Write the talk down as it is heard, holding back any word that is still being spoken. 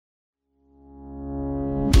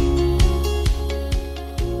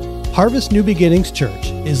Harvest New Beginnings Church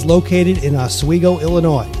is located in Oswego,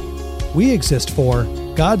 Illinois. We exist for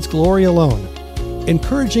God's glory alone,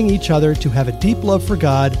 encouraging each other to have a deep love for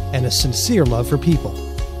God and a sincere love for people.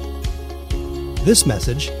 This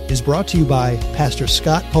message is brought to you by Pastor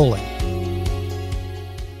Scott Poling.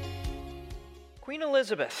 Queen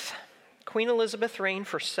Elizabeth reigned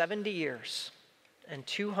for 70 years and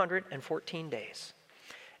 214 days.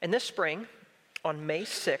 And this spring, on May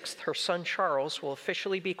 6th, her son Charles will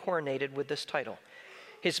officially be coronated with this title.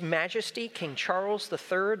 His Majesty King Charles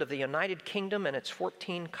III of the United Kingdom and its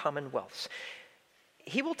 14 commonwealths.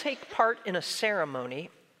 He will take part in a ceremony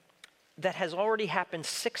that has already happened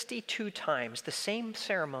 62 times. The same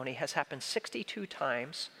ceremony has happened 62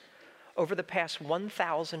 times over the past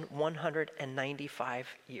 1,195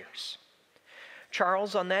 years.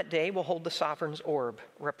 Charles, on that day, will hold the sovereign's orb,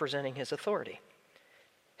 representing his authority.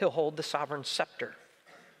 He'll hold the sovereign's scepter,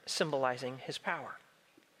 symbolizing his power.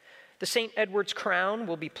 The St. Edward's crown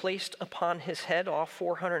will be placed upon his head, all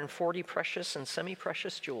 440 precious and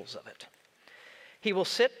semi-precious jewels of it. He will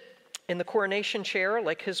sit in the coronation chair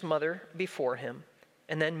like his mother before him,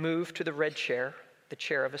 and then move to the red chair, the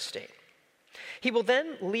chair of estate. He will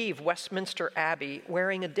then leave Westminster Abbey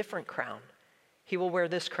wearing a different crown. He will wear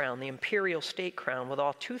this crown, the imperial state crown, with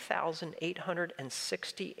all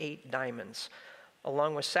 2,868 diamonds,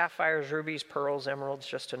 along with sapphires, rubies, pearls, emeralds,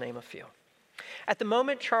 just to name a few. At the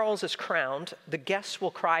moment Charles is crowned, the guests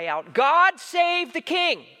will cry out, "God save the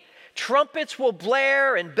King!" Trumpets will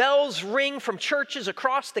blare and bells ring from churches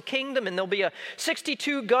across the kingdom, and there'll be a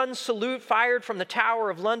 62-gun salute fired from the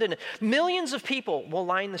Tower of London. Millions of people will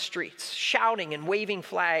line the streets, shouting and waving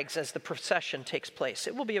flags as the procession takes place.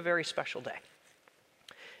 It will be a very special day.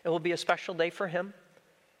 It will be a special day for him,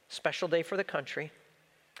 special day for the country,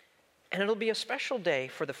 and it'll be a special day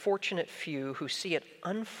for the fortunate few who see it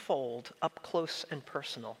unfold up close and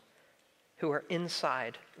personal, who are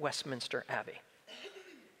inside Westminster Abbey.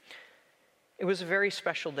 It was a very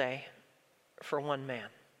special day for one man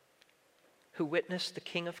who witnessed the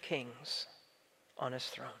King of Kings on his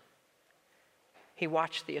throne. He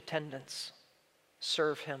watched the attendants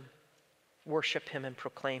serve him, worship him, and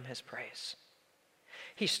proclaim his praise.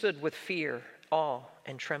 He stood with fear, awe,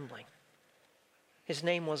 and trembling. His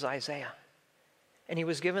name was Isaiah, and he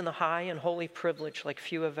was given the high and holy privilege, like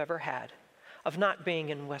few have ever had, of not being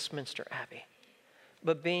in Westminster Abbey,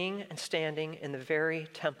 but being and standing in the very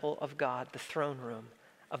temple of God, the throne room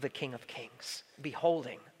of the King of Kings,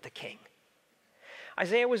 beholding the King.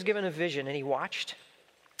 Isaiah was given a vision, and he watched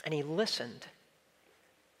and he listened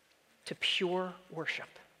to pure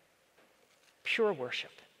worship. Pure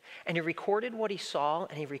worship. And he recorded what he saw,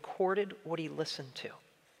 and he recorded what he listened to.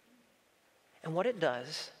 And what it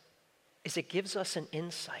does is it gives us an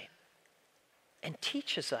insight and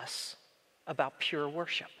teaches us about pure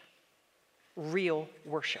worship, real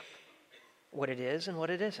worship, what it is and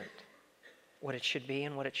what it isn't, what it should be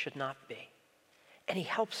and what it should not be. And he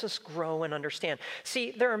helps us grow and understand.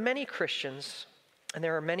 See, there are many Christians and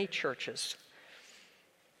there are many churches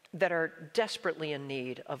that are desperately in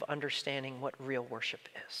need of understanding what real worship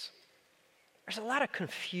is. There's a lot of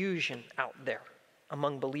confusion out there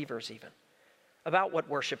among believers even about what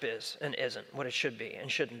worship is and isn't, what it should be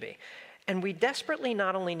and shouldn't be. And we desperately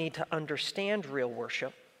not only need to understand real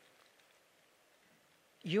worship,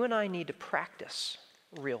 you and I need to practice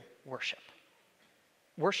real worship.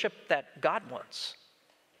 Worship that God wants.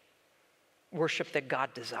 Worship that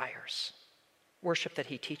God desires. Worship that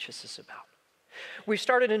he teaches us about. We've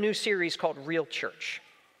started a new series called Real Church.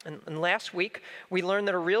 And last week, we learned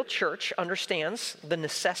that a real church understands the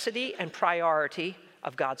necessity and priority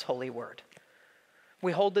of God's holy word.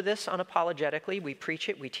 We hold to this unapologetically. We preach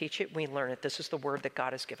it, we teach it, we learn it. This is the word that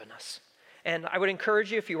God has given us. And I would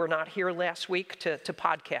encourage you, if you were not here last week, to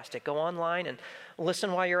podcast it. Go online and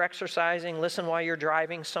listen while you're exercising, listen while you're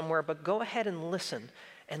driving somewhere, but go ahead and listen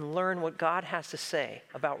and learn what God has to say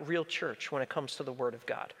about real church when it comes to the word of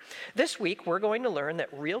God. This week, we're going to learn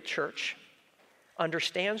that real church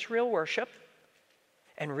understands real worship,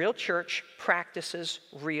 and real church practices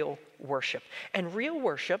real worship. And real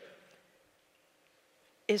worship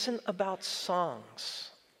isn't about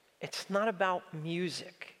songs. It's not about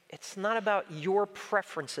music. It's not about your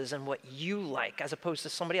preferences and what you like as opposed to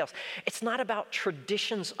somebody else. It's not about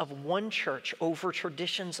traditions of one church over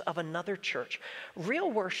traditions of another church. Real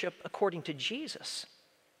worship, according to Jesus,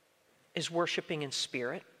 is worshiping in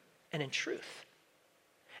spirit and in truth.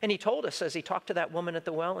 And he told us, as he talked to that woman at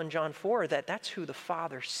the well in John 4, that that's who the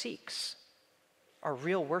Father seeks, are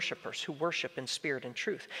real worshipers who worship in spirit and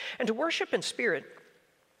truth. And to worship in spirit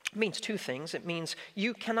means two things. It means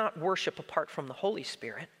you cannot worship apart from the Holy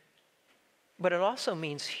Spirit. but it also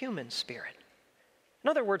means human spirit. In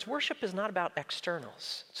other words, worship is not about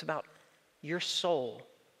externals. It's about your soul,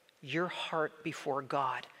 your heart before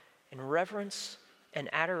God in reverence and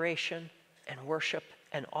adoration and worship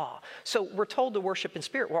and awe. So we're told to worship in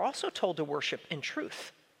spirit. We're also told to worship in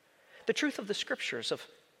truth. The truth of the scriptures of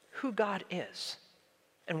who God is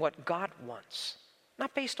and what God wants.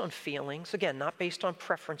 Not based on feelings, again, not based on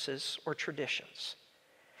preferences or traditions.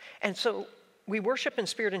 And so we worship in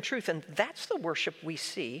spirit and truth, and that's the worship we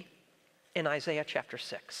see in Isaiah chapter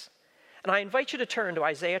 6. And I invite you to turn to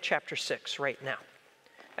Isaiah chapter 6 right now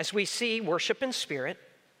as we see worship in spirit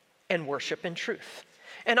and worship in truth.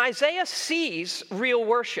 And Isaiah sees real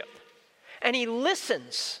worship, and he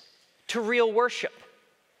listens to real worship.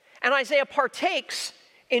 And Isaiah partakes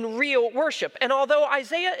in real worship. And although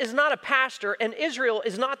Isaiah is not a pastor and Israel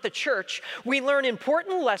is not the church, we learn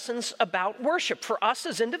important lessons about worship for us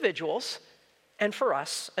as individuals and for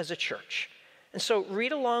us as a church. And so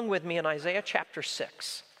read along with me in Isaiah chapter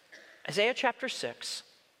 6. Isaiah chapter 6,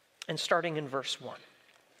 and starting in verse 1.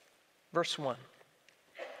 Verse 1.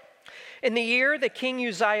 In the year that King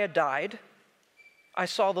Uzziah died, I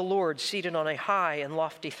saw the Lord seated on a high and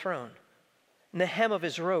lofty throne, and the hem of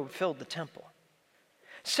his robe filled the temple.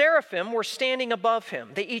 Seraphim were standing above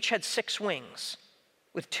him. They each had 6 wings.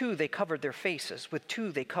 With 2 they covered their faces, with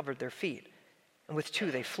 2 they covered their feet, and with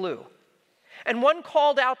 2 they flew. And one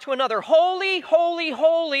called out to another, "Holy, holy,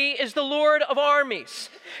 holy is the Lord of armies.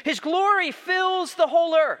 His glory fills the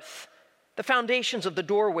whole earth." The foundations of the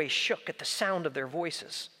doorway shook at the sound of their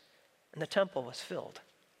voices, and the temple was filled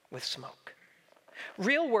with smoke.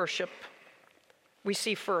 Real worship, we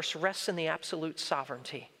see first, rests in the absolute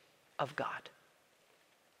sovereignty of God.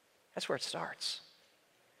 That's where it starts.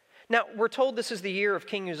 Now, we're told this is the year of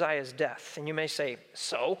King Uzziah's death, and you may say,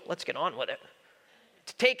 so, let's get on with it.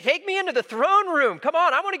 Take me into the throne room. Come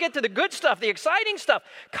on, I want to get to the good stuff, the exciting stuff.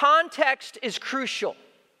 Context is crucial.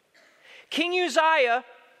 King Uzziah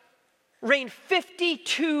reigned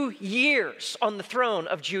 52 years on the throne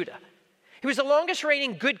of Judah. He was the longest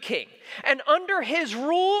reigning good king. And under his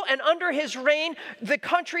rule and under his reign, the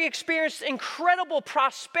country experienced incredible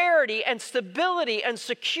prosperity and stability and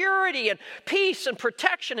security and peace and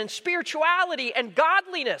protection and spirituality and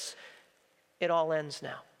godliness. It all ends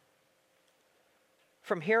now.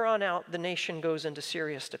 From here on out, the nation goes into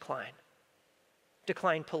serious decline.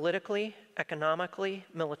 Decline politically, economically,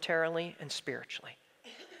 militarily, and spiritually.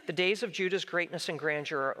 The days of Judah's greatness and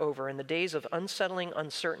grandeur are over, and the days of unsettling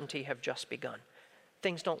uncertainty have just begun.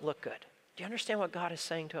 Things don't look good. Do you understand what God is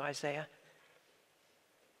saying to Isaiah?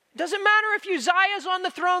 It doesn't matter if Uzziah is on the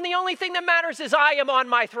throne. The only thing that matters is I am on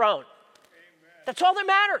my throne. Amen. That's all that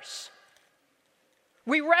matters.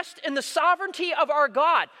 We rest in the sovereignty of our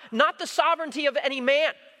God, not the sovereignty of any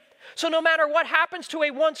man. So no matter what happens to a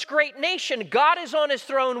once great nation, God is on his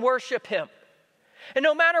throne, worship him. And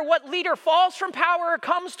no matter what leader falls from power or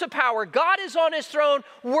comes to power, God is on his throne,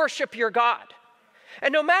 worship your God.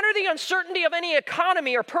 And no matter the uncertainty of any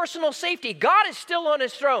economy or personal safety, God is still on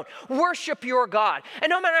his throne, worship your God. And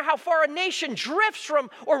no matter how far a nation drifts from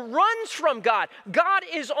or runs from God, God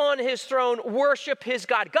is on his throne, worship his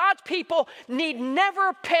God. God's people need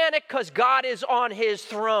never panic because God is on his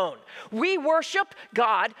throne. We worship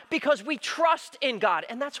God because we trust in God.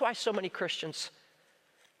 And that's why so many Christians,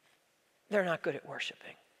 they're not good at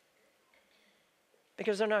worshiping.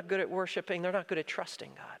 Because they're not good at worshiping, they're not good at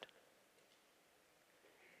trusting God.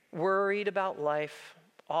 Worried about life,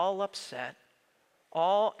 all upset,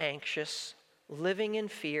 all anxious, living in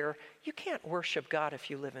fear. You can't worship God if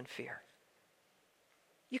you live in fear.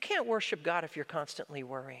 You can't worship God if you're constantly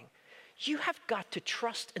worrying. You have got to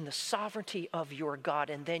trust in the sovereignty of your God,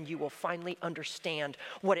 and then you will finally understand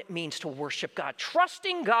what it means to worship God.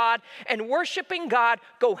 Trusting God and worshiping God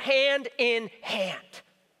go hand in hand.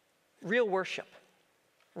 Real worship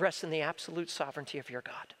rests in the absolute sovereignty of your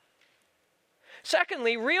God.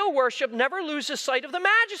 Secondly, real worship never loses sight of the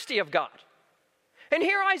majesty of God. And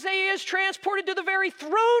here Isaiah is transported to the very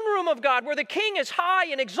throne room of God, where the king is high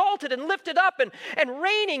and exalted and lifted up and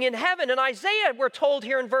reigning in heaven. And Isaiah, we're told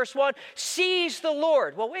here in verse 1, sees the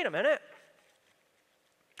Lord. Well, wait a minute.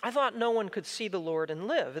 I thought no one could see the Lord and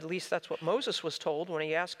live. At least that's what Moses was told when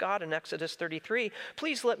he asked God in Exodus 33,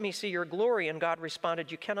 "Please let me see your glory." And God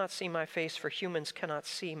responded, "You cannot see my face, for humans cannot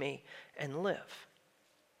see me and live."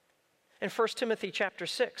 In 1 Timothy chapter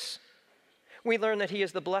 6, we learn that he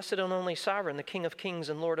is the blessed and only sovereign, the King of kings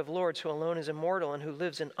and Lord of lords, who alone is immortal and who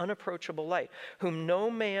lives in unapproachable light, whom no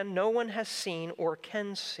one has seen or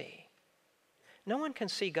can see. No one can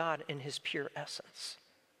see God in his pure essence,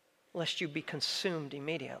 lest you be consumed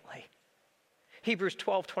immediately. Hebrews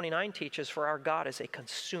 12:29 teaches, for our God is a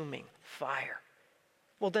consuming fire.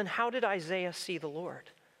 Well, then how did Isaiah see the Lord?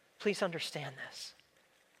 Please understand this.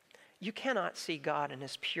 You cannot see God in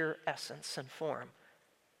his pure essence and form,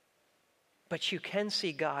 but you can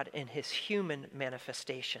see God in his human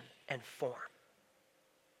manifestation and form.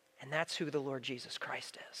 And that's who the Lord Jesus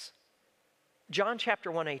Christ is. John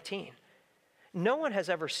chapter 1:18. No one has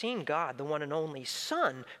ever seen God. The one and only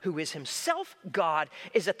Son, who is himself God,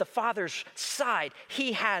 is at the Father's side.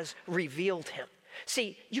 He has revealed him.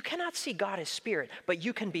 See, you cannot see God as spirit, but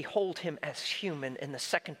you can behold him as human in the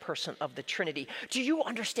second person of the Trinity. Do you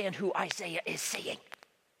understand who Isaiah is seeing?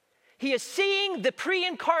 He is seeing the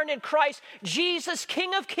pre-incarnate Christ, Jesus,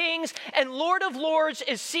 King of Kings and Lord of Lords,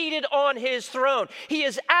 is seated on his throne. He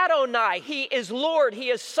is Adonai. He is Lord. He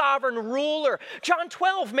is sovereign ruler. John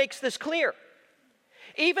 12 makes this clear.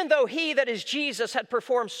 Even though he, that is Jesus, had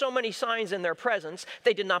performed so many signs in their presence,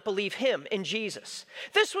 they did not believe him in Jesus.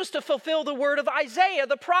 This was to fulfill the word of Isaiah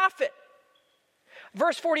the prophet.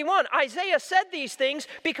 Verse 41, Isaiah said these things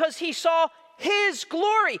because he saw his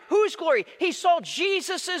glory. Whose glory? He saw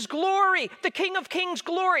Jesus' glory, the King of Kings'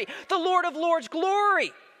 glory, the Lord of Lords'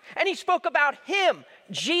 glory. And he spoke about him,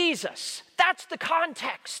 Jesus. That's the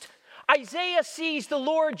context. Isaiah sees the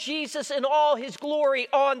Lord Jesus in all his glory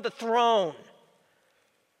on the throne.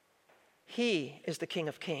 He is the King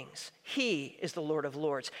of Kings. He is the Lord of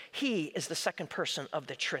Lords. He is the second person of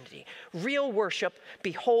the Trinity. Real worship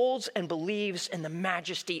beholds and believes in the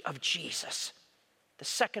majesty of Jesus, the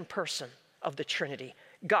second person of the Trinity,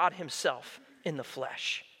 God himself in the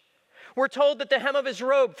flesh. We're told that the hem of his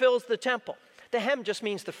robe fills the temple. The hem just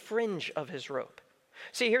means the fringe of his robe.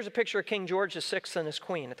 See, here's a picture of King George VI and his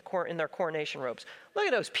queen in their coronation robes. Look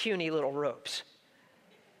at those puny little robes.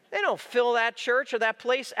 They don't fill that church or that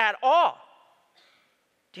place at all.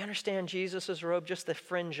 Do you understand Jesus' robe? Just the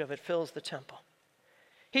fringe of it fills the temple.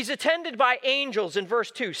 He's attended by angels in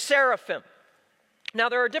verse 2, seraphim. Now,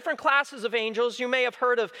 there are different classes of angels. You may have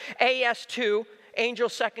heard of AS2, angel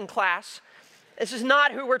second class. This is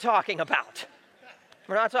not who we're talking about.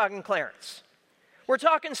 We're not talking Clarence. We're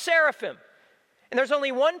talking seraphim. And there's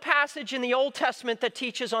only one passage in the Old Testament that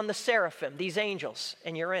teaches on the seraphim, these angels,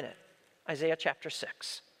 and you're in it. Isaiah chapter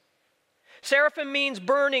 6. Seraphim means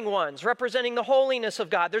burning ones, representing the holiness of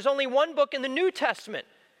God. There's only one book in the New Testament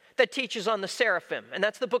that teaches on the seraphim, and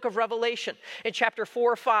that's the book of Revelation in chapter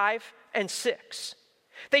 4, 5, and 6.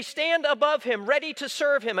 They stand above him, ready to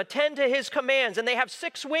serve him, attend to his commands, and they have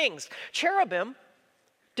 6 wings. Cherubim,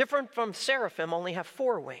 different from seraphim, only have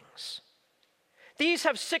 4 wings. These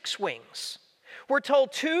have 6 wings. We're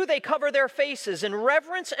told 2, they cover their faces in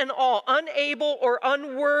reverence and awe, unable or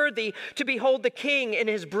unworthy to behold the King in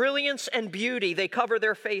his brilliance and beauty. They cover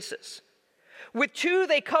their faces. With 2,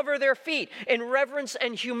 they cover their feet in reverence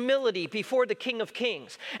and humility before the King of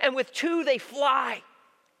Kings. And with 2, they fly,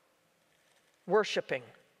 worshiping,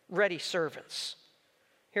 ready servants.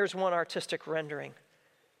 Here's one artistic rendering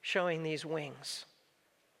showing these wings,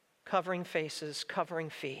 covering faces, covering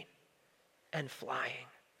feet, and flying.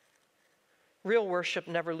 Real worship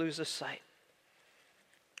never loses sight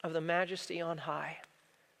of the majesty on high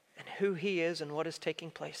and who he is and what is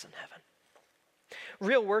taking place in heaven.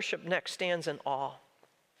 Real worship next stands in awe,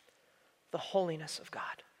 the holiness of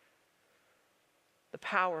God, the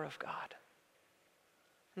power of God,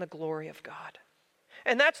 and the glory of God.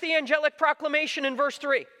 And that's the angelic proclamation in verse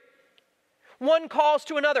 3. One calls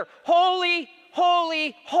to another, holy,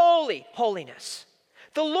 holy, holy, holiness.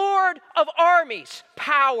 The Lord of armies,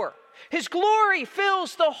 power. His glory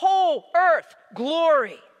fills the whole earth,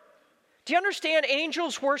 glory. Do you understand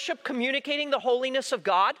angels worship communicating the holiness of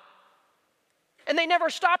God? And they never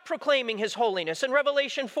stop proclaiming his holiness. In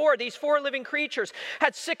Revelation 4, these 4 living creatures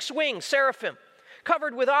had 6 wings, seraphim,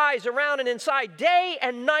 covered with eyes around and inside. Day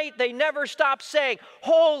and night they never stop saying,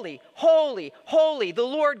 holy, holy, holy, the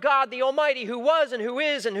Lord God, the Almighty, who was and who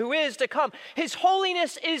is to come. His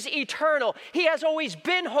holiness is eternal. He has always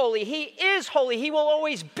been holy. He is holy. He will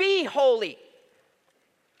always be holy.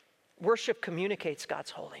 Worship communicates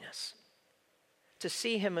God's holiness. To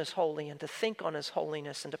see him as holy and to think on his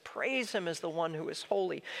holiness and to praise him as the one who is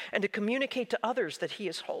holy and to communicate to others that he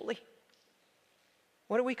is holy.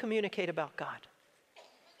 What do we communicate about God?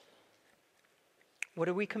 What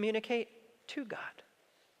do we communicate to God?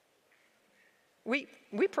 We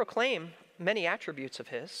proclaim many attributes of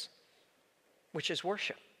his, which is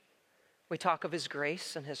worship. We talk of his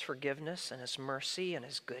grace and his forgiveness and his mercy and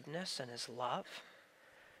his goodness and his love.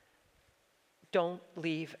 Don't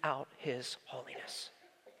leave out his holiness.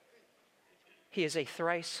 He is a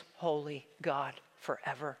thrice holy God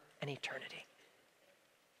forever and eternity.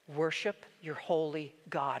 Worship your holy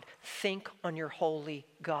God. Think on your holy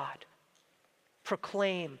God.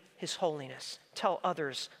 Proclaim his holiness. Tell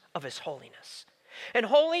others of his holiness. And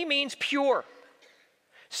holy means pure,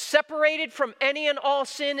 separated from any and all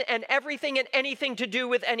sin and everything and anything to do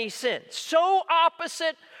with any sin. So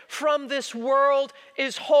opposite from this world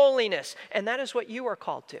is holiness. And that is what you are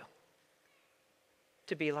called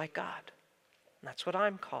to be like God. And that's what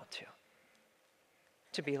I'm called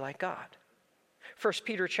to be like God. 1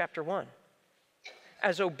 Peter chapter 1.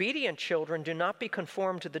 As obedient children, do not be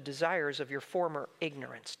conformed to the desires of your former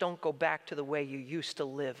ignorance. Don't go back to the way you used to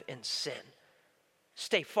live in sin.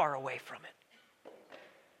 Stay far away from it.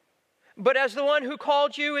 But as the one who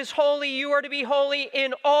called you is holy, you are to be holy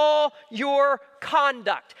in all your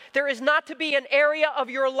conduct. There is not to be an area of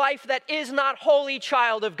your life that is not holy,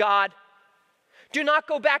 child of God. Do not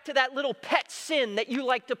go back to that little pet sin that you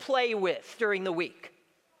like to play with during the week.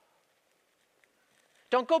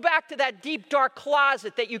 Don't go back to that deep, dark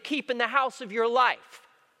closet that you keep in the house of your life.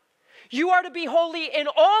 You are to be holy in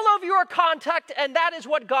all of your conduct, and that is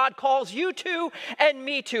what God calls you to and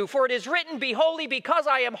me to. For it is written, be holy because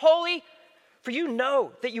I am holy. For you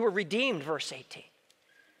know that you were redeemed, verse 18.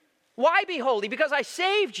 Why be holy? Because I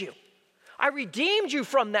saved you. I redeemed you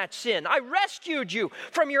from that sin. I rescued you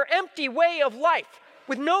from your empty way of life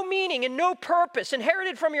with no meaning and no purpose,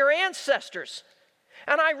 inherited from your ancestors.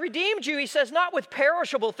 And I redeemed you, he says, not with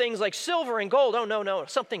perishable things like silver and gold. Oh, no,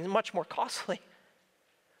 something much more costly.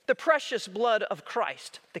 The precious blood of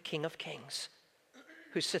Christ, the King of Kings,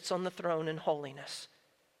 who sits on the throne in holiness.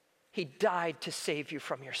 He died to save you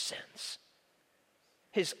from your sins.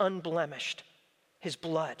 His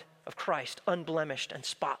blood of Christ, unblemished and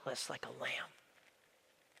spotless like a lamb.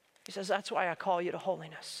 He says, that's why I call you to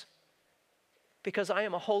holiness. Because I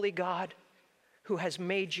am a holy God who has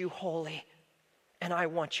made you holy. And I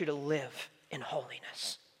want you to live in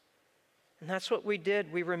holiness. And that's what we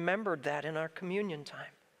did. We remembered that in our communion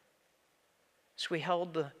time. So we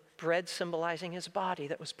held the bread symbolizing his body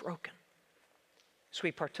that was broken. So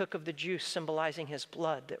we partook of the juice symbolizing his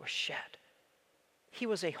blood that was shed. He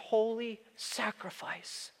was a holy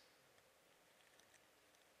sacrifice.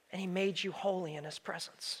 And he made you holy in his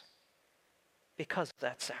presence because of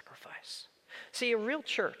that sacrifice. See, a real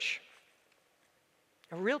church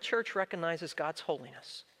recognizes God's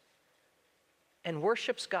holiness and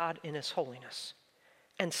worships God in his holiness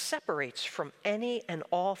and separates from any and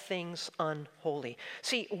all things unholy.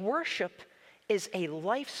 See, worship is a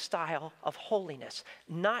lifestyle of holiness,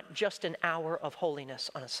 not just an hour of holiness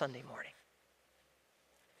on a Sunday morning.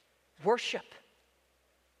 Worship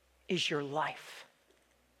is your life.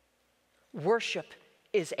 Worship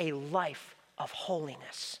is a life of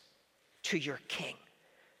holiness to your King.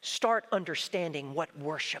 Start understanding what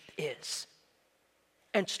worship is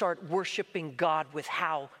and start worshiping God with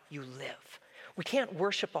how you live. We can't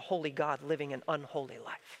worship a holy God living an unholy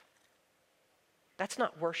life. That's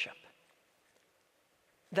not worship.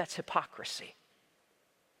 That's hypocrisy.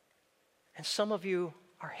 And some of you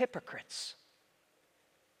are hypocrites,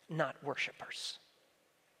 not worshipers.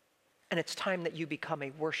 And it's time that you become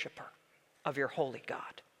a worshiper of your holy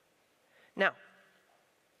God. Now,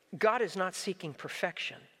 God is not seeking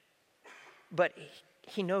perfection, but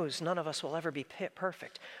he knows none of us will ever be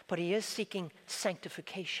perfect. But he is seeking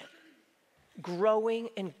sanctification, growing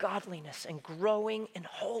in godliness and growing in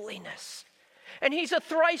holiness. And he's a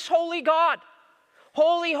thrice holy God.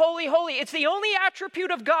 Holy, holy, holy. It's the only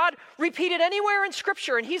attribute of God repeated anywhere in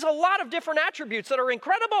Scripture. And he's a lot of different attributes that are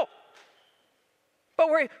incredible. But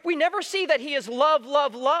we never see that he is love,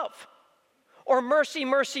 love, love. Or mercy,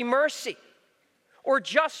 mercy, mercy. Or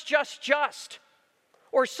just,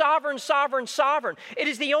 or sovereign, sovereign, sovereign. It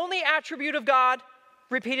is the only attribute of God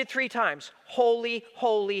repeated 3 times. Holy,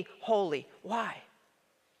 holy, holy. Why?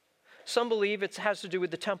 Some believe it has to do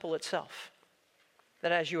with the temple itself.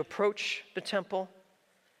 That as you approach the temple,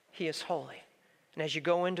 he is holy. And as you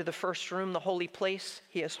go into the first room, the holy place,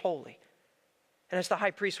 he is holy. And as the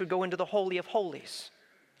high priest would go into the Holy of Holies,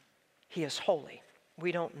 he is holy.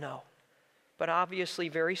 We don't know. But obviously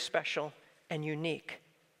very special and unique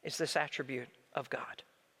is this attribute of God.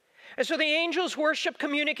 And so the angels worship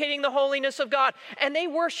communicating the holiness of God, and they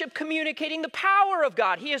worship communicating the power of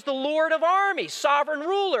God. He is the Lord of armies, sovereign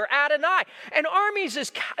ruler, Adonai. And armies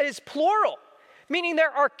is plural, meaning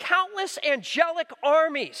there are countless angelic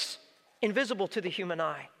armies invisible to the human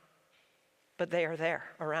eye, but they are there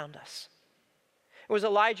around us. It was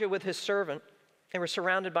Elijah with his servant. They were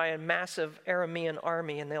surrounded by a massive Aramean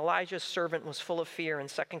army, and Elijah's servant was full of fear in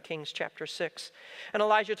 2 Kings chapter 6. And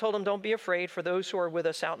Elijah told him, don't be afraid, for those who are with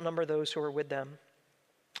us outnumber those who are with them.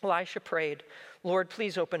 Elisha prayed, "Lord,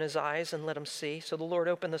 please open his eyes and let him see." So the Lord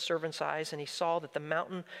opened the servant's eyes, and he saw that the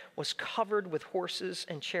mountain was covered with horses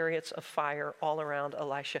and chariots of fire all around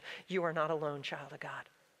Elisha. You are not alone, child of God.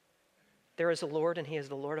 There is a Lord, and he is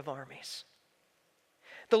the Lord of armies.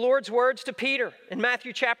 The Lord's words to Peter in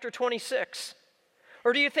Matthew chapter 26.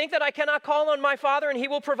 Or do you think that I cannot call on my Father and he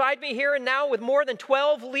will provide me here and now with more than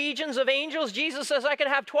 12 legions of angels? Jesus says I can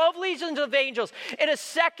have 12 legions of angels in a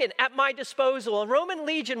second at my disposal. A Roman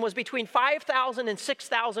legion was between 5,000 and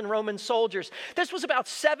 6,000 Roman soldiers. This was about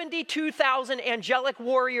 72,000 angelic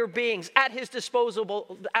warrior beings at his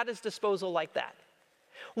disposal like that.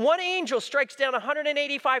 One angel strikes down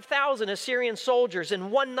 185,000 Assyrian soldiers in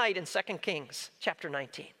one night in 2 Kings chapter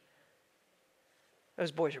 19.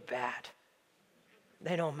 Those boys are bad.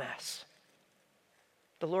 They don't mess.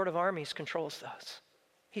 The Lord of armies controls those.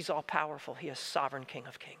 He's all-powerful. He is sovereign King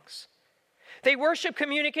of kings. They worship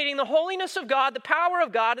communicating the holiness of God, the power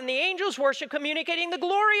of God, and the angels worship communicating the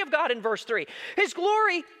glory of God in verse 3. His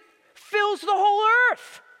glory fills the whole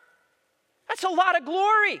earth. That's a lot of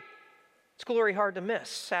glory. It's glory hard to miss.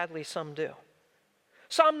 Sadly, some do.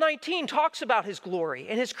 Psalm 19 talks about his glory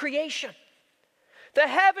and his creation. The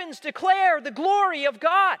heavens declare the glory of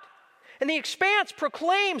God. And the expanse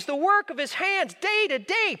proclaims the work of his hands. Day to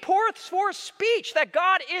day pours forth speech that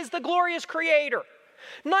God is the glorious creator.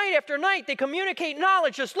 Night after night they communicate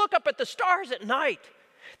knowledge. Just look up at the stars at night.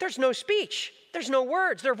 There's no speech. There's no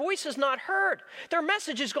words. Their voice is not heard. Their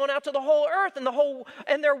message has gone out to the whole earth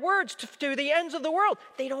and their words to the ends of the world.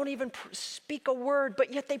 They don't even speak a word,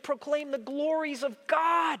 but yet they proclaim the glories of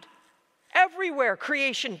God. Everywhere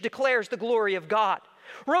creation declares the glory of God.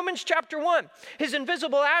 Romans chapter 1, his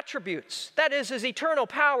invisible attributes, that is his eternal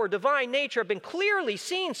power, divine nature, have been clearly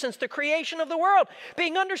seen since the creation of the world,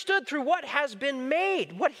 being understood through what has been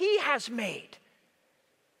made, what he has made.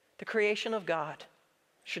 The creation of God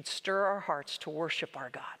should stir our hearts to worship our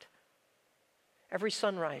God. Every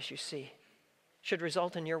sunrise you see should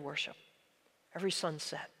result in your worship. Every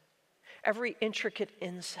sunset, every intricate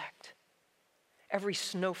insect, every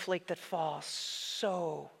snowflake that falls,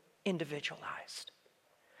 so individualized.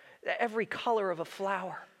 Every color of a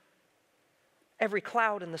flower, every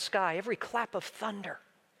cloud in the sky, every clap of thunder,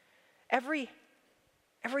 every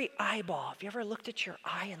eyeball. Have you ever looked at your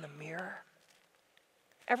eye in the mirror?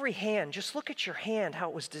 Every hand, just look at your hand, how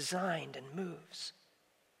it was designed and moves.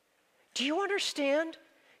 Do you understand?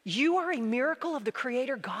 You are a miracle of the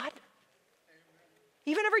Creator God.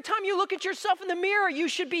 Even every time you look at yourself in the mirror, you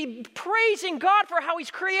should be praising God for how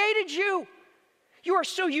he's created you. You are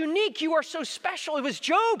so unique. You are so special. It was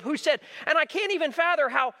Job who said, and I can't even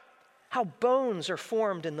fathom how bones are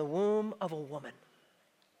formed in the womb of a woman.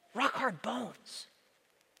 Rock hard bones.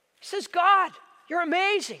 He says, God, you're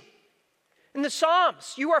amazing. In the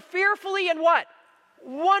Psalms, you are fearfully and what?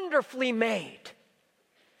 Wonderfully made.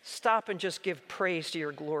 Stop and just give praise to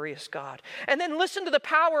your glorious God. And then listen to the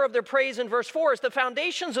power of their praise in verse 4. As the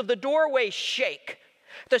foundations of the doorway shake,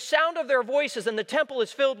 the sound of their voices and the temple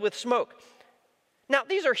is filled with smoke. Now,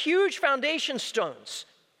 these are huge foundation stones,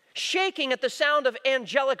 shaking at the sound of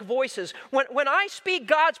angelic voices. When I speak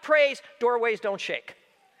God's praise, doorways don't shake.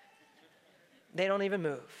 They don't even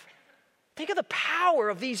move. Think of the power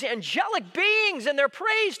of these angelic beings and their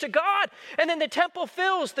praise to God. And then the temple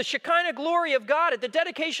fills the Shekinah glory of God. At the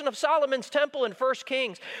dedication of Solomon's temple in 1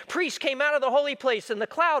 Kings, priests came out of the holy place and the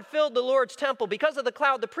cloud filled the Lord's temple. Because of the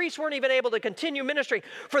cloud, the priests weren't even able to continue ministry,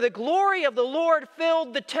 for the glory of the Lord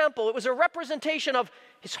filled the temple. It was a representation of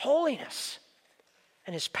his holiness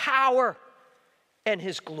and his power and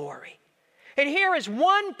his glory. And here is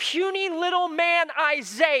one puny little man,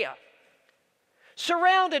 Isaiah,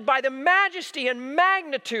 surrounded by the majesty and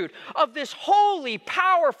magnitude of this holy,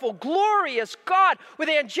 powerful, glorious God, with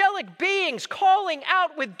angelic beings calling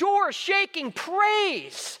out with doors shaking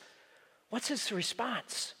praise. What's his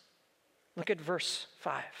response? Look at verse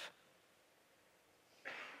 5.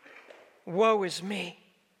 Woe is me,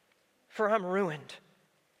 for I'm ruined,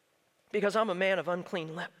 because I'm a man of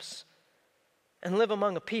unclean lips, and live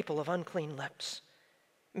among a people of unclean lips.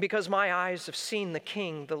 Because my eyes have seen the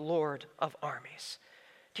King, the Lord of armies.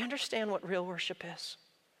 Do you understand what real worship is?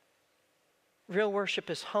 Real worship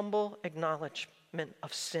is humble acknowledgement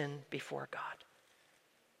of sin before God.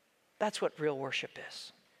 That's what real worship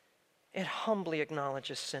is. It humbly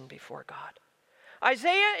acknowledges sin before God.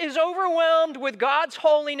 Isaiah is overwhelmed with God's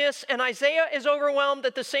holiness, and Isaiah is overwhelmed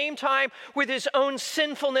at the same time with his own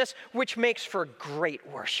sinfulness, which makes for great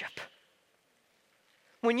worship.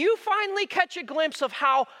 When you finally catch a glimpse of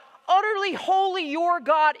how utterly holy your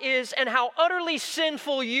God is and how utterly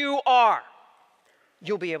sinful you are,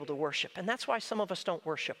 you'll be able to worship. And that's why some of us don't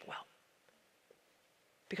worship well.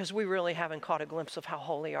 because we really haven't caught a glimpse of how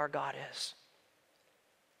holy our God is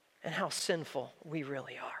and how sinful we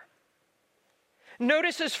really are.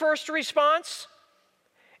 Notice his first response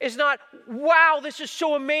is not, wow, this is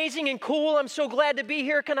so amazing and cool. I'm so glad to be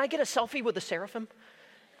here. Can I get a selfie with the seraphim?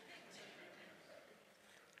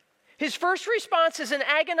 His first response is an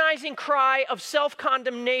agonizing cry of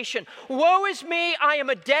self-condemnation. Woe is me, I am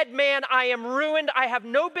a dead man, I am ruined, I have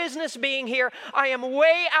no business being here, I am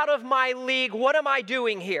way out of my league, what am I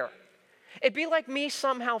doing here? It'd be like me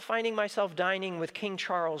somehow finding myself dining with King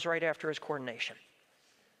Charles right after his coronation.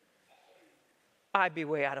 I'd be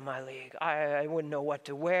way out of my league. I wouldn't know what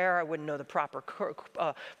to wear. I wouldn't know the proper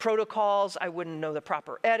protocols. I wouldn't know the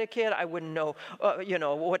proper etiquette. I wouldn't know,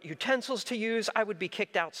 what utensils to use. I would be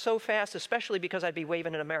kicked out so fast, especially because I'd be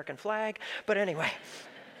waving an American flag. But anyway,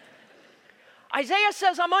 Isaiah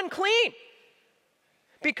says, I'm unclean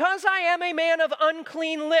because I am a man of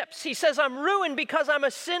unclean lips. He says, I'm ruined because I'm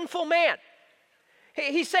a sinful man.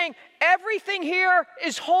 He's saying everything here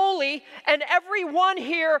is holy and everyone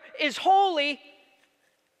here is holy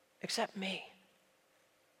except me.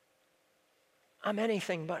 I'm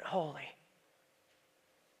anything but holy.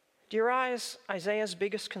 Do you realize Isaiah's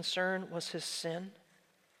biggest concern was his sin?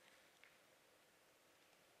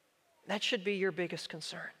 That should be your biggest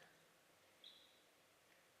concern.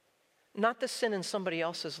 Not the sin in somebody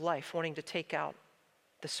else's life wanting to take out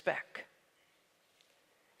the speck.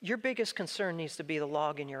 Your biggest concern needs to be the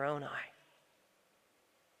log in your own eye.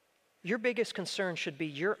 Your biggest concern should be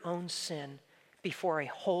your own sin before a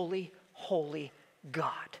holy, holy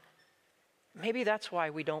God. Maybe that's why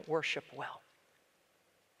we don't worship well,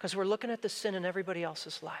 because we're looking at the sin in everybody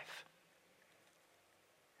else's life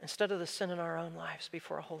instead of the sin in our own lives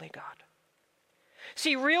before a holy God.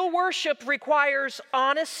 See, real worship requires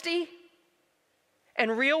honesty,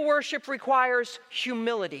 and real worship requires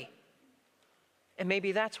humility. And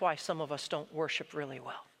maybe that's why some of us don't worship really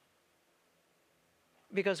well,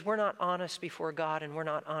 because we're not honest before God and we're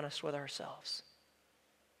not honest with ourselves.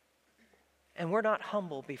 And we're not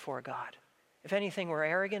humble before God. If anything, we're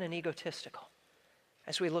arrogant and egotistical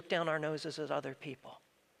as we look down our noses at other people.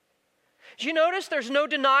 Do you notice there's no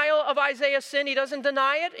denial of Isaiah's sin? He doesn't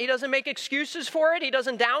deny it. He doesn't make excuses for it. He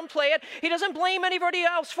doesn't downplay it. He doesn't blame anybody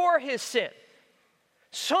else for his sin.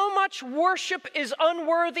 So much worship is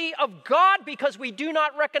unworthy of God because we do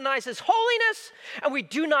not recognize his holiness and we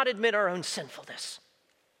do not admit our own sinfulness.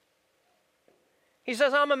 He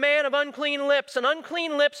says, I'm a man of unclean lips, and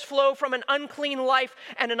unclean lips flow from an unclean life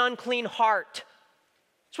and an unclean heart.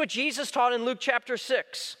 That's what Jesus taught in Luke chapter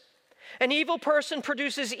 6. An evil person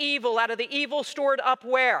produces evil out of the evil stored up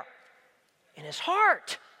where? In his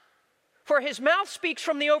heart. For his mouth speaks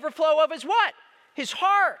from the overflow of his what? His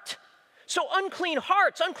heart. So unclean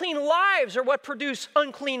hearts, unclean lives are what produce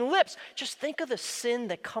unclean lips. Just think of the sin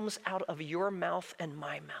that comes out of your mouth and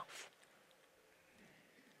my mouth.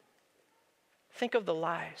 Think of the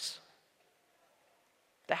lies,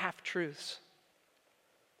 the half-truths,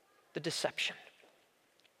 the deception.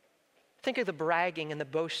 Think of the bragging and the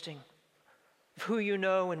boasting of who you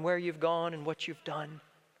know and where you've gone and what you've done.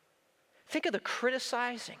 Think of the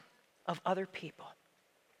criticizing of other people.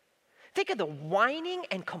 Think of the whining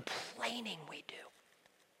and complaining we do.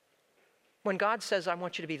 When God says, I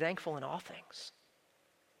want you to be thankful in all things.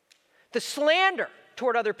 The slander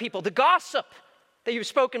toward other people, the gossip that you've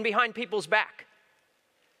spoken behind people's back.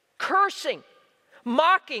 Cursing,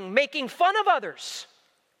 mocking, making fun of others,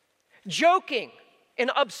 joking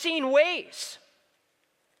in obscene ways.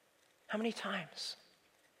 How many times?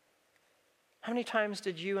 How many times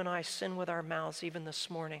did you and I sin with our mouths even this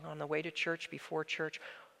morning on the way to church, before church,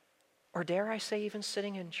 or dare I say even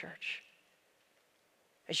sitting in church,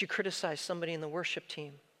 as you criticize somebody in the worship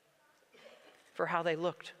team for how they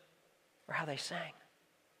looked or how they sang?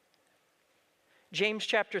 James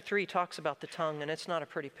chapter 3 talks about the tongue, and it's not a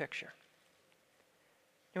pretty picture.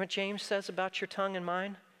 You know what James says about your tongue and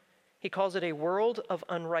mine? He calls it a world of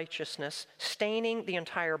unrighteousness, staining the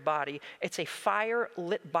entire body. It's a fire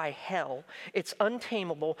lit by hell. It's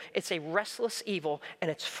untamable. It's a restless evil,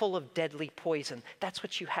 and it's full of deadly poison. That's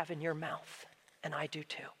what you have in your mouth, and I do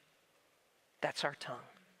too. That's our tongue.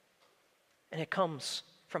 And it comes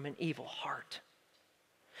from an evil heart.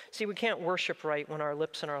 See, we can't worship right when our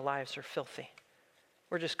lips and our lives are filthy.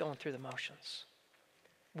 We're just going through the motions.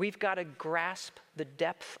 We've got to grasp the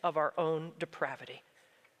depth of our own depravity,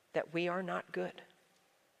 that we are not good.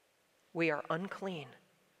 We are unclean.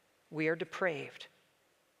 We are depraved.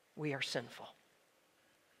 We are sinful.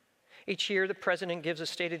 Each year, the president gives a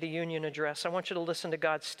State of the Union address. I want you to listen to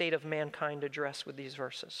God's State of Mankind address with these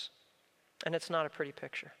verses. And it's not a pretty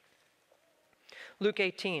picture. Luke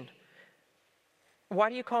 18. Why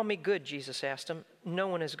do you call me good? Jesus asked him. No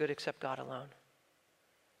one is good except God alone.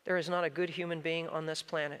 There is not a good human being on this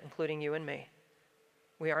planet, including you and me.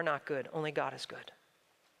 We are not good. Only God is good.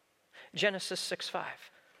 Genesis 6:5.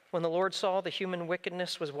 When the Lord saw the human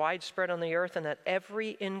wickedness was widespread on the earth and that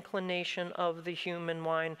every inclination of the human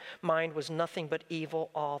mind was nothing but evil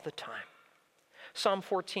all the time. Psalm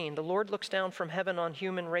 14, the Lord looks down from heaven on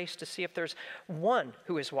human race to see if there's one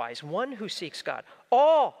who is wise, one who seeks God.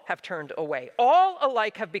 All have turned away. All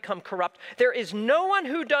alike have become corrupt. There is no one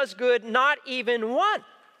who does good, not even one.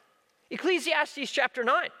 Ecclesiastes chapter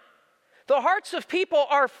 9. The hearts of people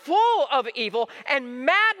are full of evil, and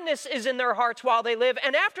madness is in their hearts while they live,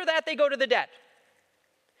 and after that they go to the dead.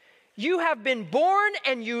 You have been born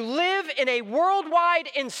and you live in a worldwide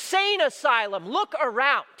insane asylum. Look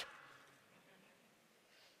around.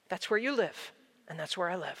 That's where you live, and that's where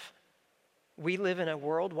I live. We live in a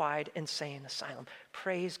worldwide insane asylum.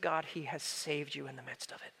 Praise God, He has saved you in the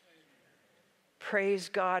midst of it. Praise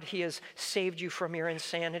God, He has saved you from your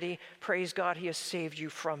insanity. Praise God, He has saved you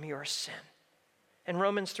from your sin. In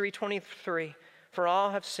Romans 3:23, for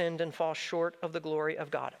all have sinned and fall short of the glory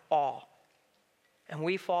of God. All. And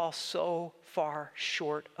we fall so far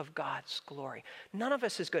short of God's glory. None of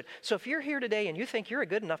us is good. So if you're here today and you think you're a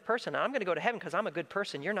good enough person, I'm going to go to heaven because I'm a good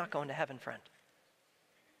person, you're not going to heaven, friend.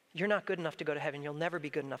 You're not good enough to go to heaven. You'll never be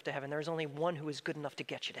good enough to heaven. There's only one who is good enough to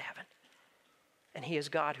get you to heaven. And He is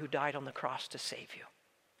God who died on the cross to save you.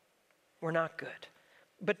 We're not good,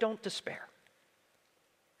 but don't despair.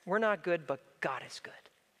 We're not good, but God is good.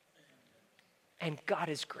 And God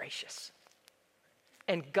is gracious.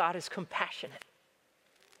 And God is compassionate.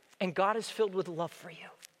 And God is filled with love for you.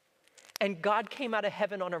 And God came out of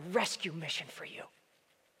heaven on a rescue mission for you.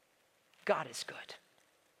 God is good.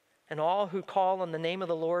 And all who call on the name of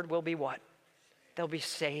the Lord will be what? They'll be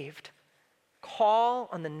saved. Call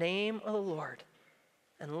on the name of the Lord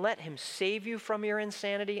and let Him save you from your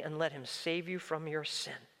insanity and let Him save you from your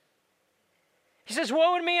sin. He says,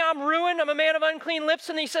 woe to me, I'm ruined, I'm a man of unclean lips.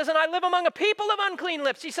 And he says, and I live among a people of unclean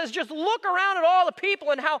lips. He says, just look around at all the people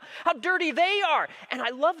and how dirty they are. And I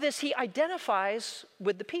love this, he identifies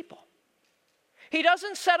with the people. He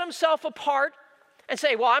doesn't set himself apart and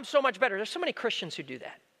say, well, I'm so much better. There's so many Christians who do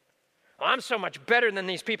that. Well, I'm so much better than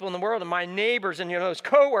these people in the world and my neighbors and those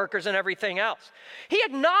coworkers and everything else. He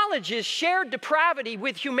acknowledges shared depravity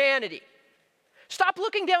with humanity. Stop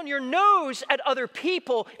looking down your nose at other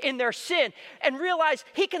people in their sin and realize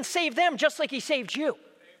He can save them just like He saved you. Amen.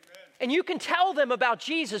 And you can tell them about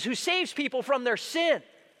Jesus who saves people from their sin.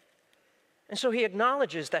 And so He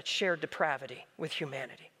acknowledges that shared depravity with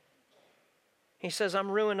humanity. He says,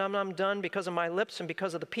 I'm ruined, I'm done because of my lips and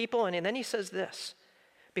because of the people. And then He says this,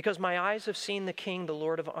 because my eyes have seen the King, the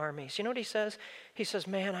Lord of armies. You know what He says? He says,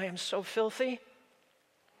 man, I am so filthy.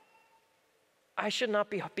 I should not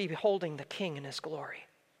be beholding the King in His glory.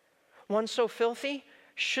 One so filthy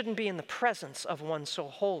shouldn't be in the presence of one so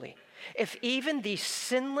holy. If even these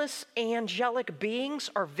sinless angelic beings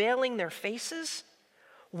are veiling their faces,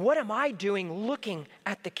 what am I doing looking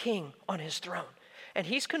at the King on His throne? And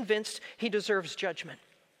he's convinced he deserves judgment.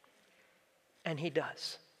 And he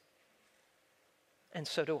does. And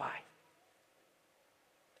so do I.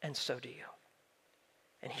 And so do you.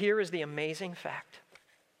 And here is the amazing fact.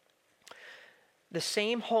 The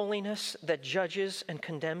same holiness that judges and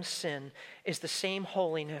condemns sin is the same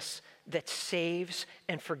holiness that saves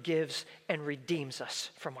and forgives and redeems us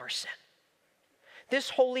from our sin. This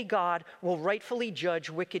holy God will rightfully judge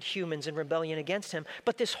wicked humans in rebellion against Him,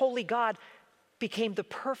 but this holy God became the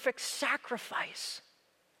perfect sacrifice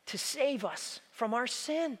to save us from our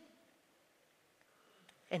sin.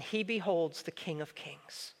 And He beholds the King of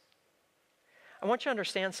Kings. I want you to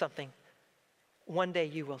understand something. One day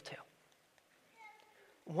you will too.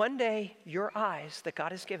 One day, your eyes that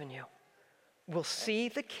God has given you will see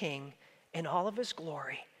the King in all of His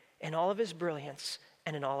glory, in all of His brilliance,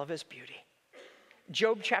 and in all of His beauty.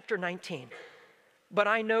 Job chapter 19. But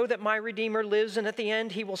I know that my Redeemer lives, and at the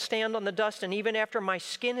end He will stand on the dust, and even after my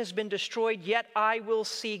skin has been destroyed, yet I will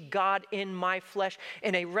see God in my flesh,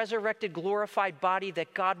 in a resurrected, glorified body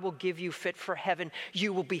that God will give you fit for heaven.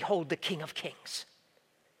 You will behold the King of Kings.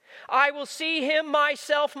 I will see Him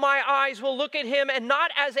myself, my eyes will look at Him, and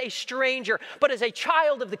not as a stranger, but as a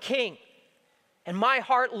child of the King. And my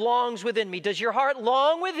heart longs within me. Does your heart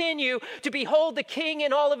long within you to behold the King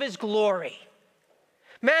in all of His glory?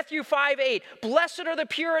 Matthew 5:8, blessed are the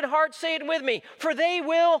pure in heart, say it with me, for they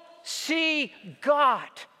will see God.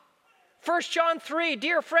 1 John 3,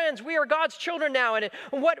 dear friends, we are God's children now, and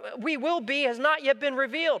what we will be has not yet been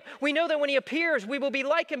revealed. We know that when He appears, we will be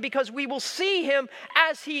like Him because we will see Him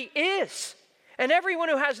as He is. And everyone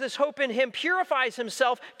who has this hope in him purifies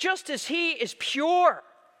himself just as he is pure.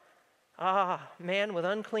 Ah, man with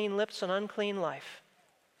unclean lips and unclean life,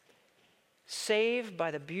 saved by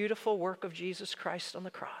the beautiful work of Jesus Christ on the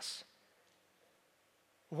cross.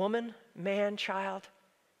 Woman, man, child,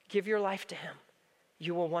 give your life to him.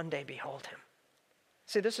 You will one day behold him.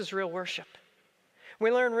 See, this is real worship. We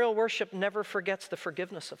learn real worship never forgets the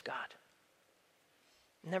forgiveness of God.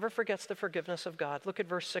 Never forgets the forgiveness of God. Look at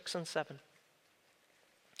verse 6 and 7.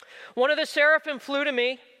 One of the seraphim flew to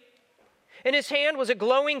me. In his hand was a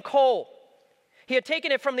glowing coal. He had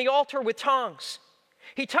taken it from the altar with tongs.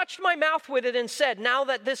 He touched my mouth with it and said, now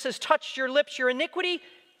that this has touched your lips, your iniquity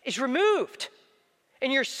is removed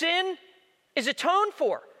and your sin is atoned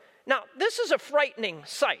for. Now, this is a frightening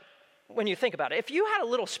sight when you think about it. If you had a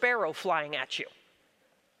little sparrow flying at you,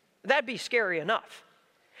 that'd be scary enough.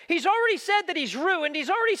 He's already said that he's ruined. He's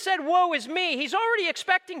already said, woe is me. He's already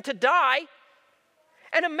expecting to die.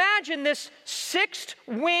 And imagine this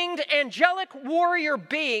six-winged angelic warrior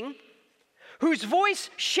being whose voice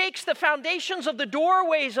shakes the foundations of the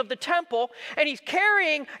doorways of the temple, and he's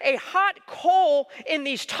carrying a hot coal in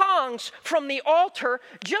these tongs from the altar.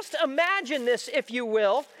 Just imagine this, if you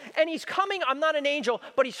will. And he's coming, I'm not an angel,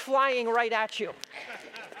 but he's flying right at you.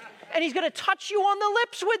 And he's going to touch you on the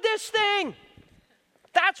lips with this thing.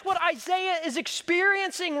 That's what Isaiah is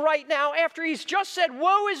experiencing right now after he's just said,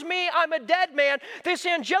 woe is me, I'm a dead man. This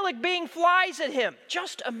angelic being flies at him.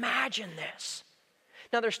 Just imagine this.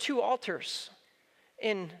 Now there's two altars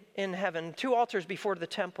in heaven, two altars before the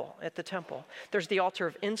temple, at the temple. There's the altar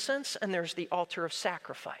of incense and there's the altar of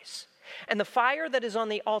sacrifice. And the fire that is on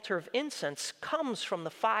the altar of incense comes from the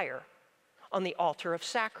fire on the altar of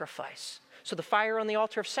sacrifice. So the fire on the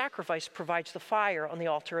altar of sacrifice provides the fire on the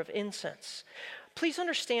altar of incense. Please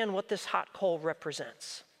understand what this hot coal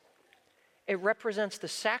represents. It represents the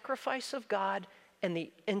sacrifice of God and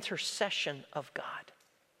the intercession of God.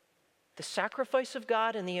 The sacrifice of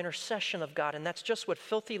God and the intercession of God. And that's just what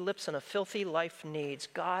filthy lips and a filthy life needs.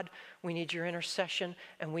 God, we need your intercession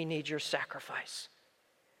and we need your sacrifice.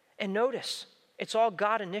 And notice, it's all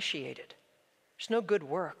God initiated. There's no good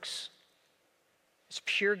works. It's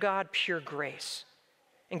pure God, pure grace.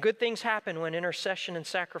 And good things happen when intercession and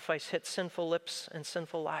sacrifice hit sinful lips and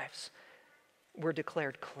sinful lives. We're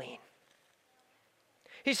declared clean.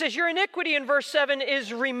 He says, your iniquity in verse 7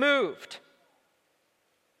 is removed.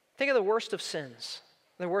 Think of the worst of sins,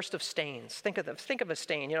 the worst of stains. Think of a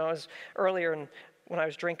stain. You know, I was earlier when I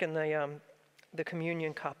was drinking the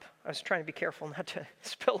communion cup, I was trying to be careful not to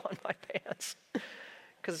spill on my pants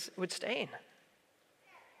because it would stain.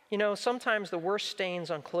 You know, sometimes the worst stains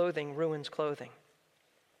on clothing ruins clothing.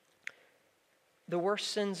 The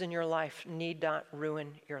worst sins in your life need not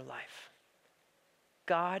ruin your life.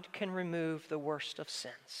 God can remove the worst of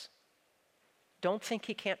sins. Don't think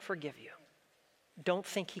he can't forgive you. Don't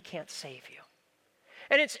think he can't save you.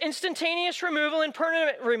 And it's instantaneous removal and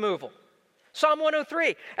permanent removal. Psalm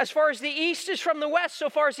 103, as far as the east is from the west, so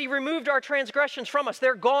far as he removed our transgressions from us,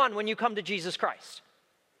 they're gone when you come to Jesus Christ.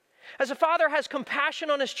 As a father has compassion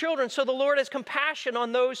on his children, so the Lord has compassion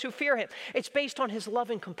on those who fear him. It's based on his love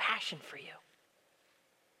and compassion for you.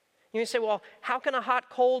 You say, well, how can a hot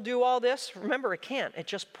coal do all this? Remember, it can't. It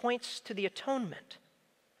just points to the atonement.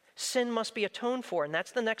 Sin must be atoned for, and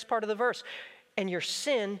that's the next part of the verse. And your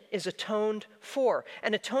sin is atoned for.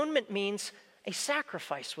 And atonement means a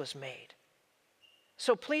sacrifice was made.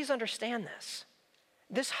 So please understand this.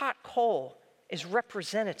 This hot coal is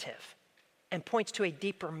representative and points to a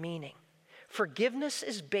deeper meaning. Forgiveness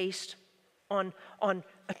is based on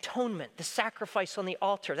atonement, the sacrifice on the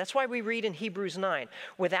altar. That's why we read in Hebrews 9,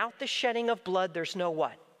 without the shedding of blood, there's no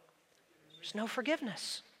what? There's no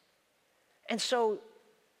forgiveness. And so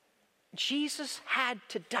Jesus had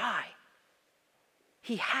to die.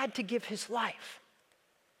 He had to give his life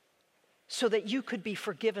so that you could be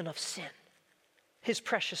forgiven of sin, his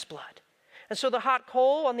precious blood. And so the hot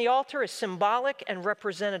coal on the altar is symbolic and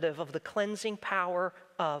representative of the cleansing power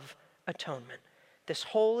of atonement. This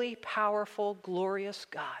holy, powerful, glorious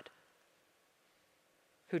God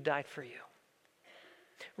who died for you.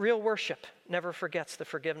 Real worship never forgets the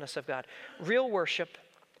forgiveness of God. Real worship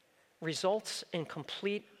results in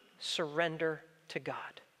complete surrender to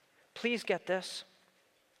God. Please get this.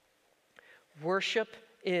 Worship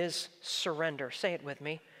is surrender. Say it with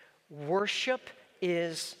me. Worship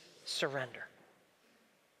is surrender.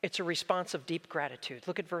 It's a response of deep gratitude.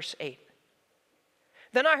 Look at verse 8.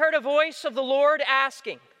 Then I heard a voice of the Lord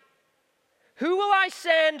asking, who will I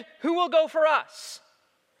send? Who will go for us?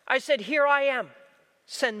 I said, here I am.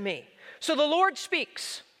 Send me. So the Lord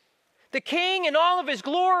speaks. The King in all of his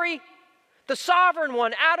glory, The sovereign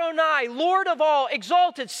one, Adonai, Lord of all,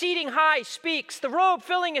 exalted, seating high, speaks. The robe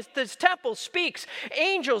filling this temple speaks.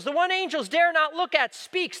 Angels, the one angels dare not look at,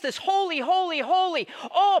 speaks. This holy, holy, holy,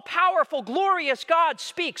 all-powerful, glorious God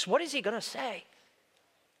speaks. What is he going to say?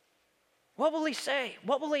 What will he say?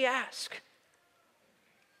 What will he ask?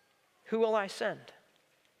 Who will I send?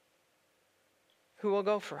 Who will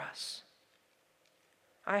go for us?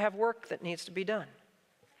 I have work that needs to be done.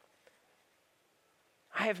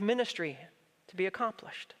 I have ministry to be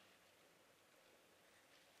accomplished.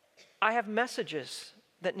 I have messages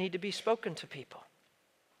that need to be spoken to people.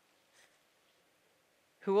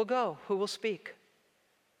 Who will go? Who will speak?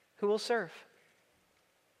 Who will serve?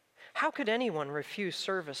 How could anyone refuse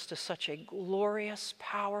service to such a glorious,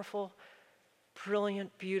 powerful,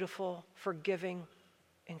 brilliant, beautiful, forgiving,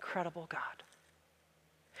 incredible God?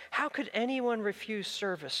 How could anyone refuse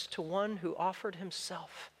service to one who offered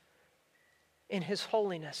himself in his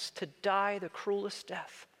holiness to die the cruelest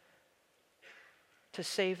death to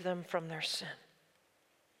save them from their sin?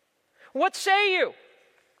 What say you?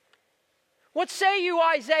 What say you,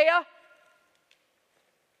 Isaiah?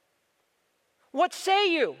 What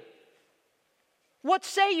say you? What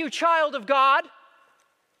say you, child of God?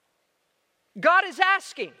 God is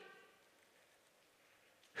asking,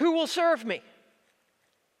 who will serve me?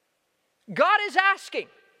 God is asking,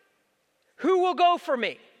 who will go for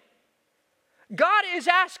me? God is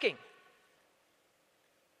asking,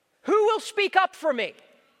 who will speak up for me?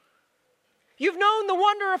 You've known the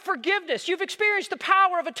wonder of forgiveness. You've experienced the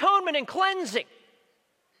power of atonement and cleansing.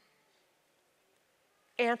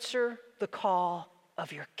 Answer the call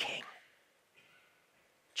of your King.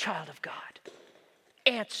 Child of God,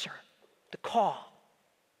 answer the call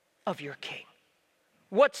of your King.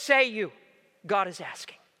 What say you? God is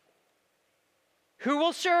asking. Who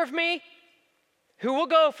will serve me? Who will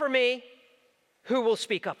go for me? Who will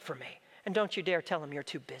speak up for me? And don't you dare tell him you're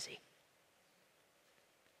too busy.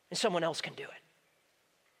 And someone else can do it.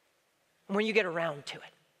 And when you get around to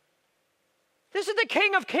it. This is the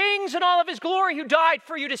King of Kings in all of his glory who died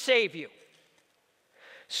for you to save you.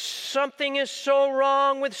 Something is so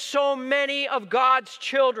wrong with so many of God's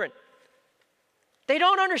children. They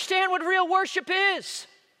don't understand what real worship is.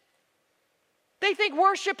 They think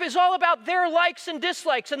worship is all about their likes and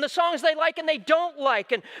dislikes and the songs they like and they don't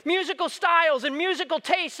like and musical styles and musical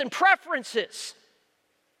tastes and preferences.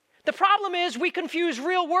 The problem is we confuse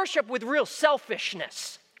real worship with real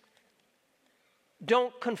selfishness.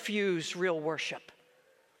 Don't confuse real worship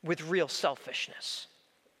with real selfishness.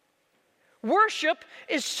 Worship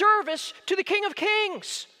is service to the King of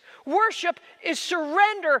Kings. Worship is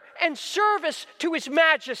surrender and service to his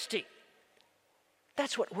majesty.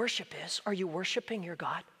 That's what worship is. Are you worshiping your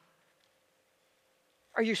God?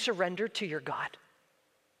 Are you surrendered to your God?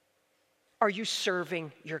 Are you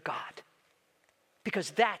serving your God? Because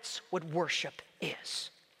that's what worship is.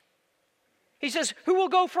 He says, who will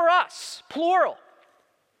go for us? Plural.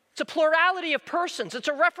 It's a plurality of persons. It's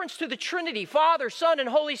a reference to the Trinity, Father, Son, and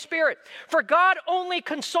Holy Spirit. For God only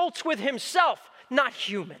consults with himself, not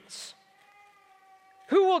humans.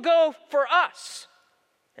 Who will go for us?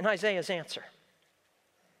 And Isaiah's answer.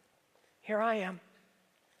 Here I am.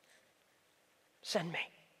 Send me.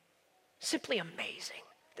 Simply amazing.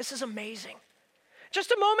 This is amazing.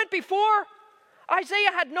 Just a moment before,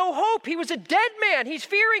 Isaiah had no hope. He was a dead man. He's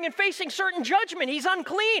fearing and facing certain judgment. He's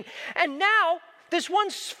unclean. And now, this one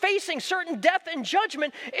facing certain death and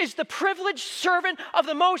judgment is the privileged servant of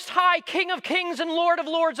the Most High, King of Kings and Lord of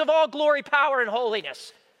Lords of all glory, power, and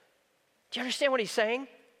holiness. Do you understand what he's saying?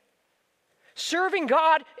 Serving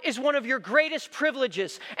God is one of your greatest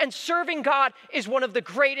privileges, and serving God is one of the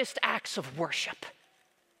greatest acts of worship.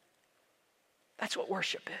 That's what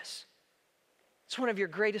worship is. It's one of your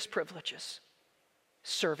greatest privileges,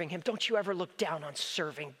 serving him. Don't you ever look down on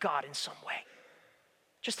serving God in some way.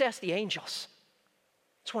 Just ask the angels.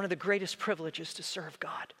 It's one of the greatest privileges to serve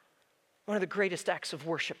God. One of the greatest acts of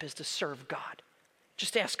worship is to serve God.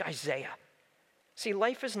 Just ask Isaiah. See,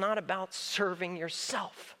 life is not about serving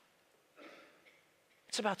yourself.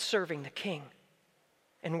 It's about serving the King.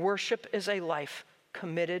 And worship is a life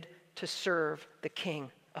committed to serve the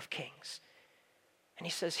King of Kings. And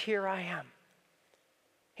he says, here I am.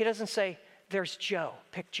 He doesn't say, there's Joe,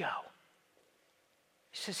 pick Joe.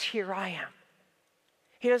 He says, here I am.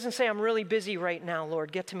 He doesn't say, I'm really busy right now,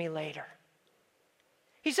 Lord, get to me later.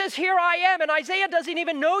 He says, here I am, and Isaiah doesn't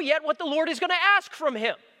even know yet what the Lord is going to ask from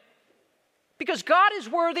him. Because God is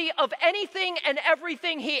worthy of anything and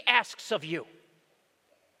everything he asks of you.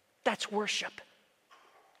 That's worship.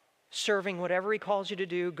 Serving whatever he calls you to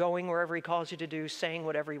do, going wherever he calls you to do, saying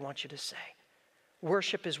whatever he wants you to say.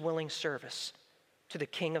 Worship is willing service to the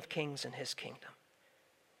King of Kings and his kingdom.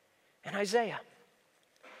 And Isaiah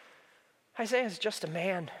is just a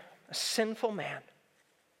man, a sinful man.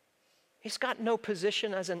 He's got no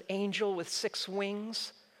position as an angel with 6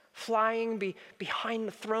 wings, flying behind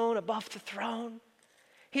the throne, above the throne.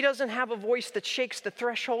 He doesn't have a voice that shakes the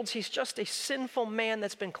thresholds. He's just a sinful man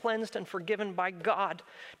that's been cleansed and forgiven by God.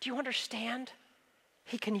 Do you understand?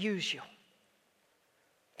 He can use you.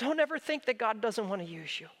 Don't ever think that God doesn't want to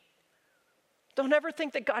use you. Don't ever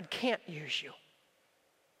think that God can't use you.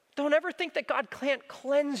 Don't ever think that God can't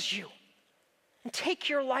cleanse you and take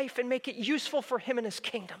your life and make it useful for him and his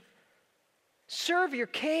kingdom. Serve your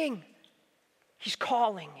King. He's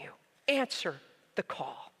calling you. Answer the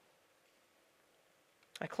call.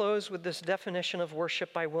 I close with this definition of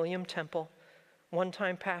worship by William Temple,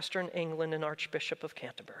 one-time pastor in England and Archbishop of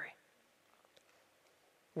Canterbury.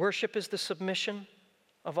 Worship is the submission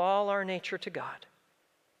of all our nature to God.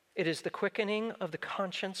 It is the quickening of the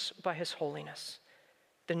conscience by his holiness,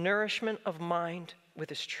 the nourishment of mind with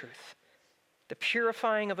his truth, the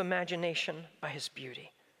purifying of imagination by his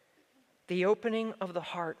beauty, the opening of the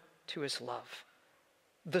heart to his love,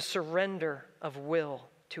 the surrender of will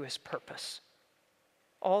to his purpose.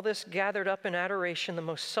 All this gathered up in adoration, the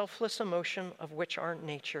most selfless emotion of which our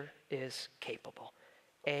nature is capable.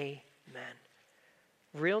 Amen.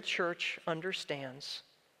 Real church understands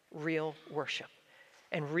real worship.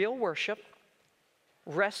 And real worship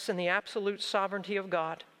rests in the absolute sovereignty of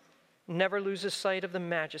God, never loses sight of the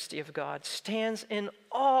majesty of God, stands in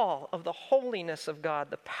awe of the holiness of God,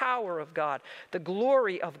 the power of God, the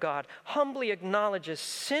glory of God, humbly acknowledges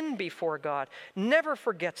sin before God, never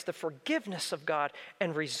forgets the forgiveness of God,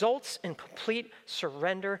 and results in complete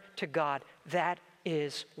surrender to God. That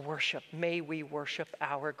is worship. May we worship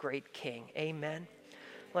our great King. Amen.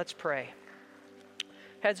 Let's pray.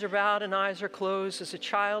 Heads are bowed and eyes are closed. As a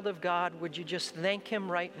child of God, would you just thank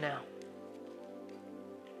him right now?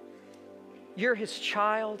 You're his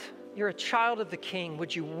child. You're a child of the King.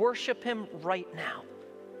 Would you worship him right now?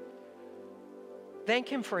 Thank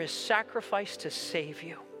him for his sacrifice to save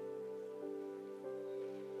you.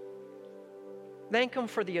 Thank him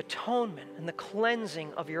for the atonement and the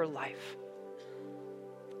cleansing of your life.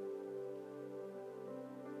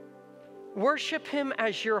 Worship him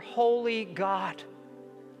as your holy God.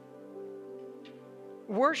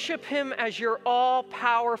 Worship him as your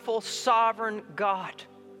all-powerful, sovereign God.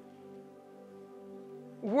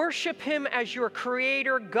 Worship him as your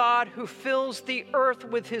creator God who fills the earth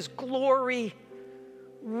with his glory.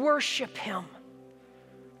 Worship him.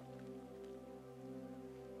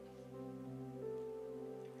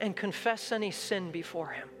 And confess any sin before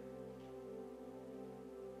him.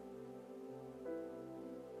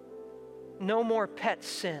 No more pet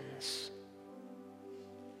sins.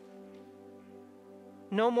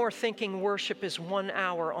 No more thinking worship is 1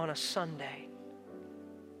 hour on a Sunday.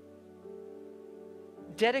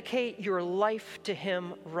 Dedicate your life to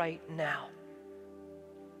him right now.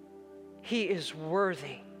 He is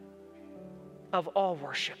worthy of all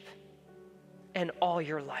worship and all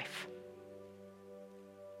your life.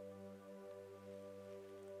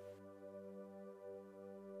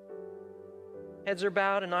 Heads are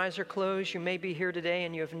bowed and eyes are closed. You may be here today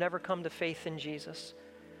and you have never come to faith in Jesus.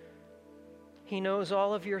 He knows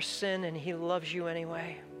all of your sin and he loves you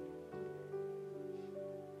anyway.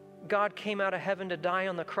 God came out of heaven to die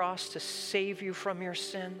on the cross to save you from your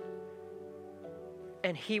sin.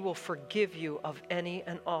 And he will forgive you of any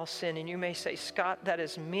and all sin. And you may say, Scott, that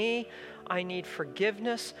is me. I need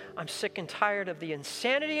forgiveness. I'm sick and tired of the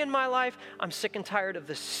insanity in my life. I'm sick and tired of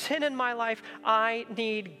the sin in my life. I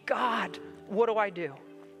need God. What do I do?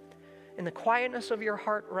 In the quietness of your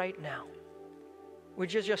heart right now,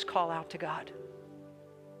 would you just call out to God?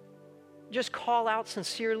 Just call out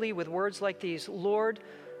sincerely with words like these. Lord,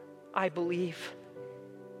 I believe.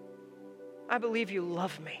 I believe you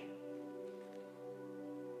love me.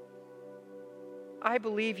 I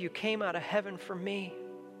believe you came out of heaven for me.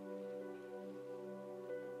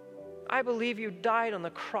 I believe you died on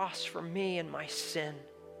the cross for me and my sin.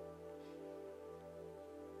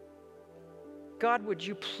 God, would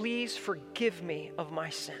you please forgive me of my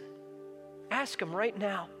sin? Ask him right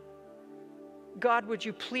now. God, would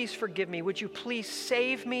you please forgive me? Would you please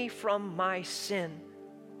save me from my sin?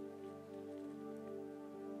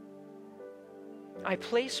 I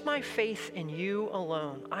place my faith in you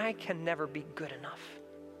alone. I can never be good enough.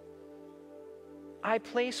 I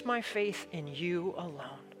place my faith in you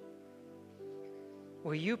alone.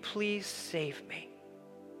 Will you please save me?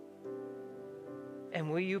 And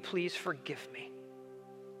will you please forgive me?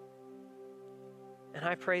 And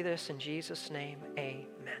I pray this in Jesus' name, amen.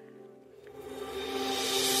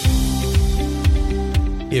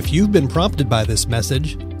 If you've been prompted by this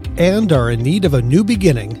message and are in need of a new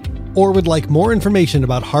beginning, or would like more information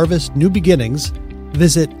about Harvest New Beginnings,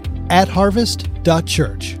 visit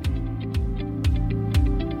 @harvest.church.